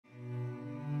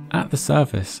At the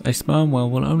surface, a sperm whale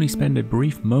will only spend a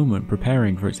brief moment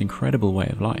preparing for its incredible way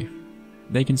of life.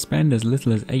 They can spend as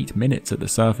little as 8 minutes at the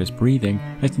surface breathing,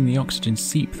 letting the oxygen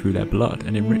seep through their blood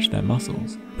and enrich their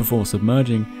muscles, before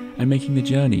submerging and making the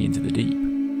journey into the deep.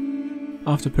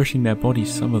 After pushing their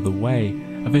bodies some of the way,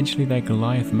 eventually their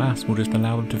Goliath mass will just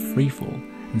allow them to freefall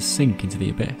and sink into the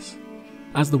abyss.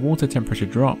 As the water temperature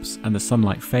drops and the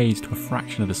sunlight fades to a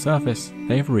fraction of the surface,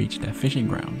 they have reached their fishing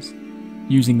grounds.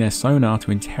 Using their sonar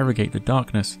to interrogate the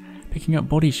darkness, picking up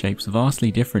body shapes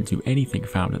vastly different to anything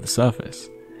found at the surface,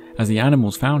 as the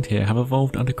animals found here have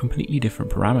evolved under completely different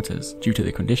parameters due to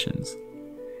the conditions.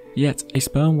 Yet, a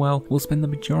sperm whale will spend the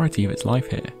majority of its life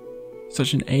here.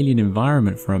 Such an alien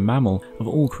environment for a mammal of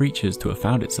all creatures to have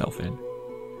found itself in.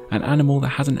 An animal that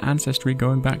has an ancestry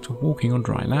going back to walking on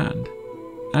dry land.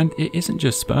 And it isn't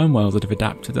just sperm whales that have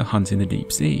adapted to hunt in the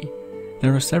deep sea.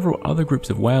 There are several other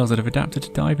groups of whales that have adapted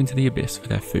to dive into the abyss for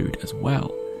their food as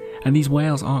well. And these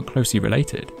whales aren't closely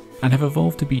related, and have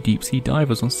evolved to be deep sea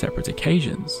divers on separate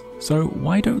occasions. So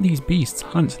why don't these beasts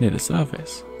hunt near the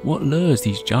surface? What lures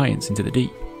these giants into the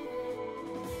deep?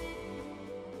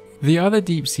 The other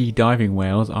deep sea diving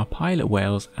whales are pilot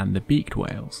whales and the beaked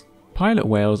whales. Pilot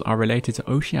whales are related to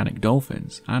oceanic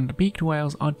dolphins, and beaked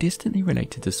whales are distantly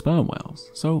related to sperm whales,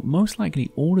 so most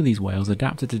likely all of these whales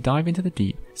adapted to dive into the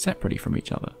deep separately from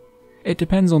each other. It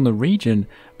depends on the region,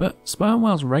 but sperm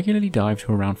whales regularly dive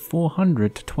to around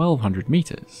 400 to 1200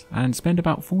 meters, and spend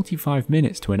about 45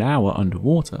 minutes to an hour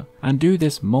underwater, and do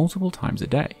this multiple times a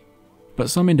day. But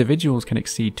some individuals can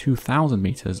exceed 2000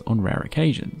 meters on rare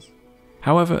occasions.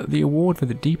 However, the award for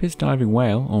the deepest diving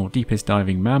whale, or deepest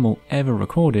diving mammal ever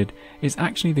recorded, is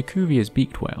actually the Cuvier's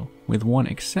beaked whale, with one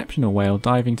exceptional whale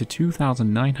diving to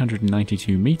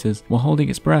 2,992 meters while holding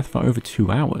its breath for over 2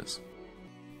 hours.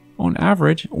 On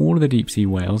average, all of the deep sea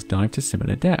whales dive to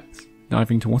similar depths,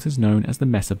 diving to what is known as the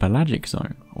mesopelagic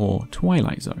zone, or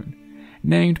twilight zone,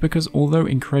 named because although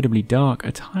incredibly dark,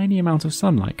 a tiny amount of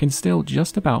sunlight can still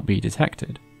just about be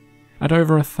detected. At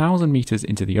over 1,000 meters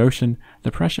into the ocean,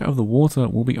 the pressure of the water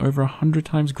will be over 100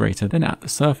 times greater than at the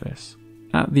surface.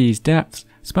 At these depths,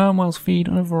 sperm whales feed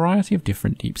on a variety of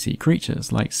different deep sea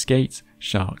creatures like skates,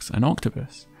 sharks, and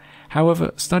octopus.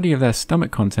 However, study of their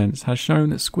stomach contents has shown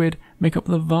that squid make up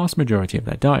the vast majority of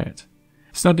their diet.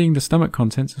 Studying the stomach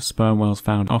contents of sperm whales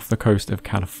found off the coast of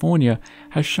California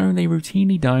has shown they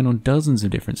routinely dine on dozens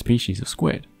of different species of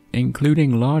squid,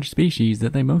 including large species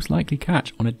that they most likely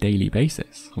catch on a daily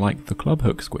basis, like the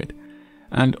clubhook squid.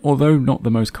 And although not the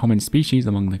most common species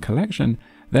among the collection,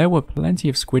 there were plenty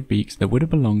of squid beaks that would have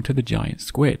belonged to the giant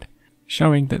squid,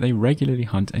 showing that they regularly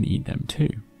hunt and eat them too.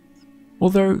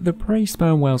 Although the prey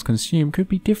sperm whales consume could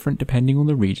be different depending on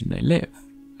the region they live.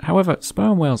 However,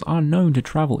 sperm whales are known to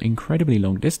travel incredibly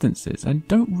long distances and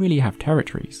don't really have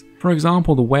territories. For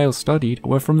example, the whales studied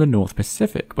were from the North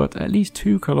Pacific, but at least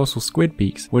 2 colossal squid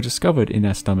beaks were discovered in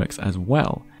their stomachs as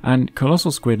well, and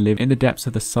colossal squid live in the depths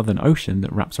of the Southern Ocean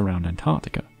that wraps around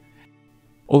Antarctica.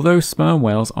 Although sperm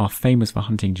whales are famous for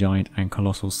hunting giant and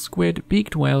colossal squid,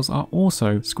 beaked whales are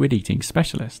also squid-eating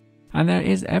specialists, and there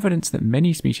is evidence that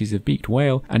many species of beaked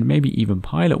whale, and maybe even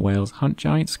pilot whales, hunt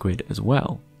giant squid as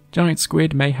well. Giant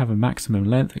squid may have a maximum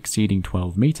length exceeding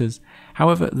 12 meters,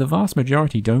 however the vast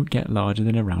majority don't get larger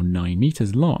than around 9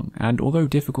 meters long, and although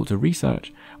difficult to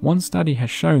research, one study has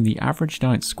shown the average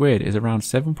giant squid is around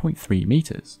 7.3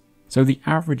 meters. So the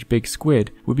average big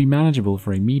squid would be manageable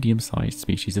for a medium-sized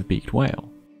species of beaked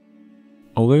whale.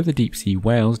 Although the deep sea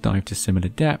whales dive to similar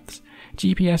depths,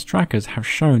 GPS trackers have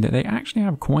shown that they actually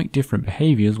have quite different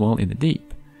behaviors while in the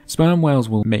deep. Sperm whales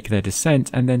will make their descent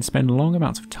and then spend long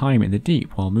amounts of time in the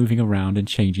deep while moving around and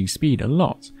changing speed a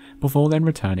lot, before then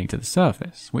returning to the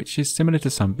surface, which is similar to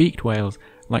some beaked whales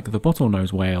like the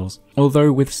bottlenose whales,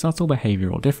 although with subtle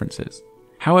behavioural differences.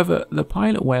 However, the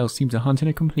pilot whales seem to hunt in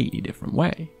a completely different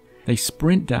way. They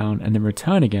sprint down and then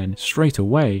return again straight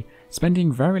away,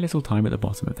 spending very little time at the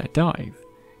bottom of their dive,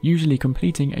 usually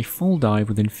completing a full dive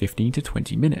within 15 to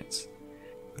 20 minutes.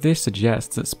 This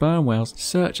suggests that sperm whales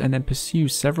search and then pursue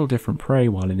several different prey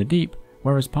while in the deep,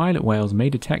 whereas pilot whales may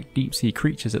detect deep sea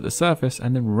creatures at the surface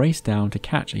and then race down to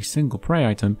catch a single prey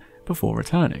item before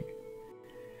returning.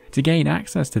 To gain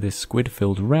access to this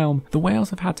squid-filled realm, the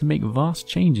whales have had to make vast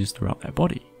changes throughout their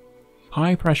body.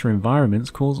 High pressure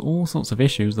environments cause all sorts of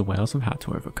issues the whales have had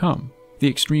to overcome. The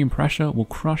extreme pressure will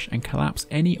crush and collapse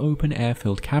any open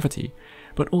air-filled cavity,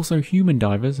 but also human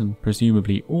divers, and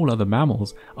presumably all other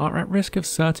mammals, are at risk of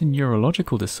certain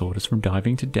neurological disorders from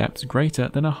diving to depths greater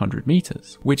than 100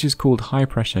 meters, which is called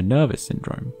high-pressure nervous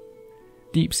syndrome.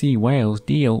 Deep-sea whales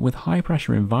deal with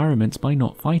high-pressure environments by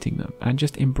not fighting them, and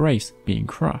just embrace being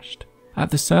crushed. At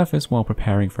the surface, while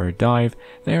preparing for a dive,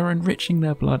 they are enriching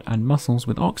their blood and muscles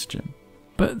with oxygen.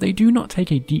 But they do not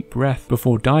take a deep breath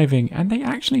before diving, and they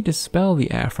actually dispel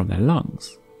the air from their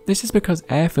lungs. This is because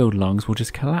air-filled lungs will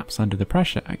just collapse under the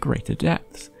pressure at greater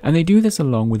depths, and they do this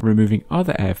along with removing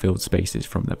other air-filled spaces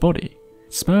from their body.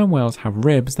 Sperm whales have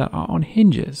ribs that are on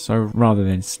hinges, so rather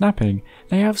than snapping,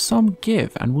 they have some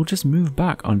give and will just move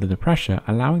back under the pressure,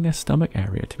 allowing their stomach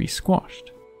area to be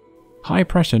squashed. High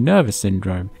pressure nervous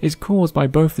syndrome is caused by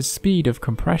both the speed of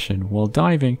compression while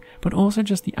diving, but also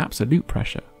just the absolute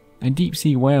pressure. And deep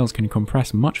sea whales can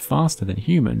compress much faster than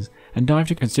humans and dive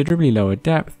to considerably lower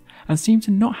depth and seem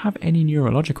to not have any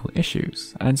neurological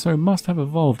issues, and so must have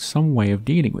evolved some way of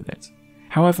dealing with it.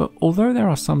 However, although there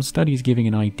are some studies giving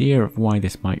an idea of why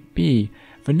this might be,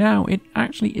 for now it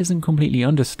actually isn't completely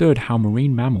understood how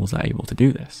marine mammals are able to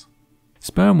do this.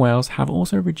 Sperm whales have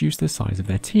also reduced the size of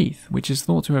their teeth, which is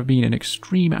thought to have been an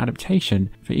extreme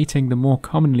adaptation for eating the more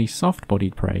commonly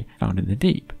soft-bodied prey found in the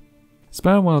deep.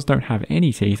 Sperm whales don't have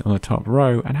any teeth on the top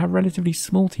row and have relatively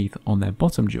small teeth on their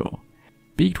bottom jaw.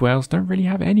 Beaked whales don't really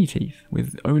have any teeth,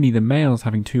 with only the males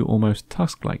having two almost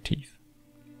tusk-like teeth.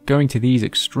 Going to these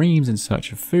extremes in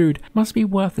search of food must be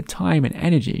worth the time and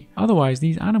energy, otherwise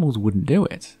these animals wouldn't do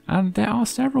it, and there are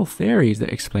several theories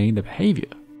that explain the behaviour.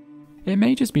 It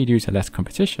may just be due to less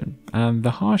competition, and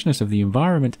the harshness of the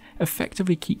environment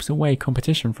effectively keeps away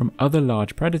competition from other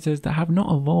large predators that have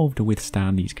not evolved to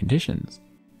withstand these conditions.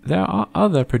 There are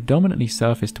other predominantly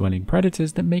surface-dwelling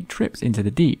predators that make trips into the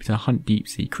deep to hunt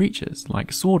deep-sea creatures,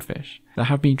 like swordfish, that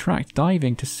have been tracked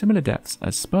diving to similar depths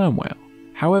as sperm whale.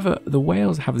 However, the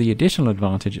whales have the additional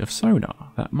advantage of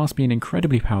sonar that must be an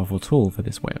incredibly powerful tool for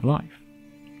this way of life.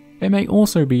 It may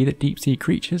also be that deep-sea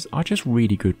creatures are just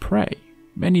really good prey.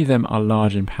 Many of them are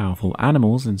large and powerful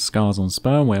animals, and scars on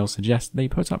sperm whales suggest they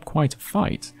put up quite a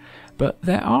fight, but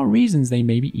there are reasons they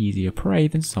may be easier prey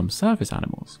than some surface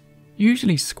animals.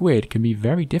 Usually squid can be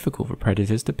very difficult for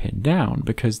predators to pin down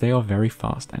because they are very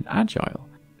fast and agile.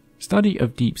 Study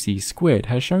of deep-sea squid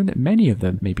has shown that many of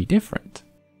them may be different.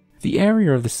 The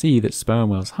area of the sea that sperm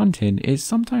whales hunt in is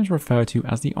sometimes referred to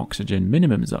as the oxygen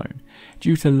minimum zone,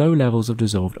 due to low levels of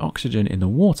dissolved oxygen in the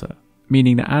water,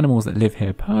 meaning that animals that live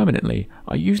here permanently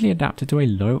are usually adapted to a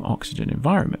low oxygen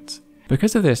environment.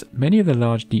 Because of this, many of the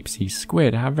large deep-sea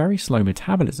squid have very slow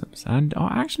metabolisms and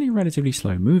are actually relatively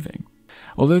slow moving.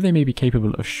 Although they may be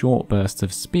capable of short bursts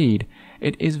of speed,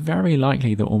 it is very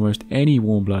likely that almost any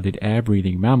warm-blooded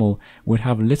air-breathing mammal would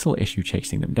have little issue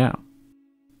chasing them down.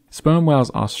 Sperm whales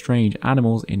are strange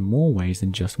animals in more ways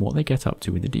than just what they get up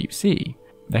to in the deep sea.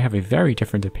 They have a very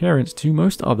different appearance to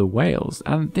most other whales,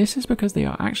 and this is because they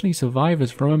are actually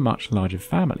survivors from a much larger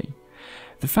family.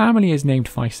 The family is named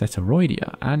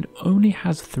Physeteroidea and only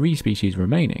has 3 species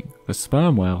remaining, the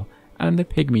sperm whale and the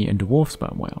pygmy and dwarf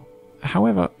sperm whale.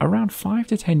 However, around 5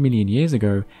 to 10 million years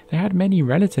ago, they had many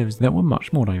relatives that were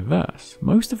much more diverse,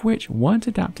 most of which weren't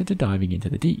adapted to diving into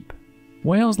the deep.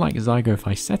 Whales like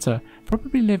Zygophyseter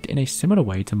probably lived in a similar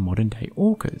way to modern-day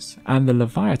orcas, and the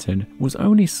Leviathan was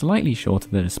only slightly shorter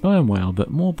than a sperm whale but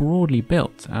more broadly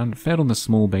built and fed on the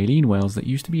small baleen whales that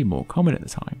used to be more common at the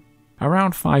time.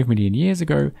 Around 5 million years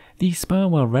ago, these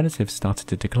sperm whale relatives started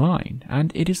to decline,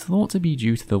 and it is thought to be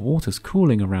due to the waters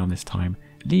cooling around this time,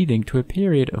 leading to a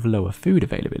period of lower food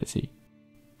availability.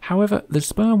 However, the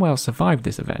sperm whale survived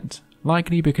this event,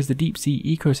 likely because the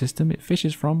deep-sea ecosystem it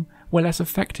fishes from were less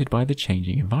affected by the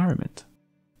changing environment.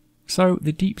 So,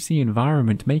 the deep-sea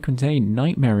environment may contain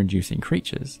nightmare-inducing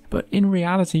creatures, but in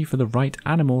reality for the right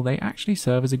animal they actually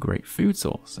serve as a great food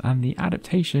source, and the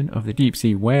adaptation of the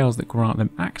deep-sea whales that grant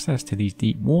them access to these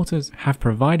deep waters have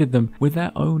provided them with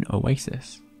their own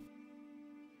oasis.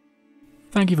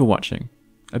 Thank you for watching.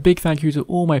 A big thank you to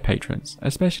all my patrons,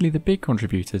 especially the big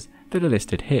contributors that are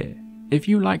listed here. If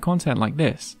you like content like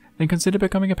this, then consider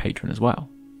becoming a patron as well.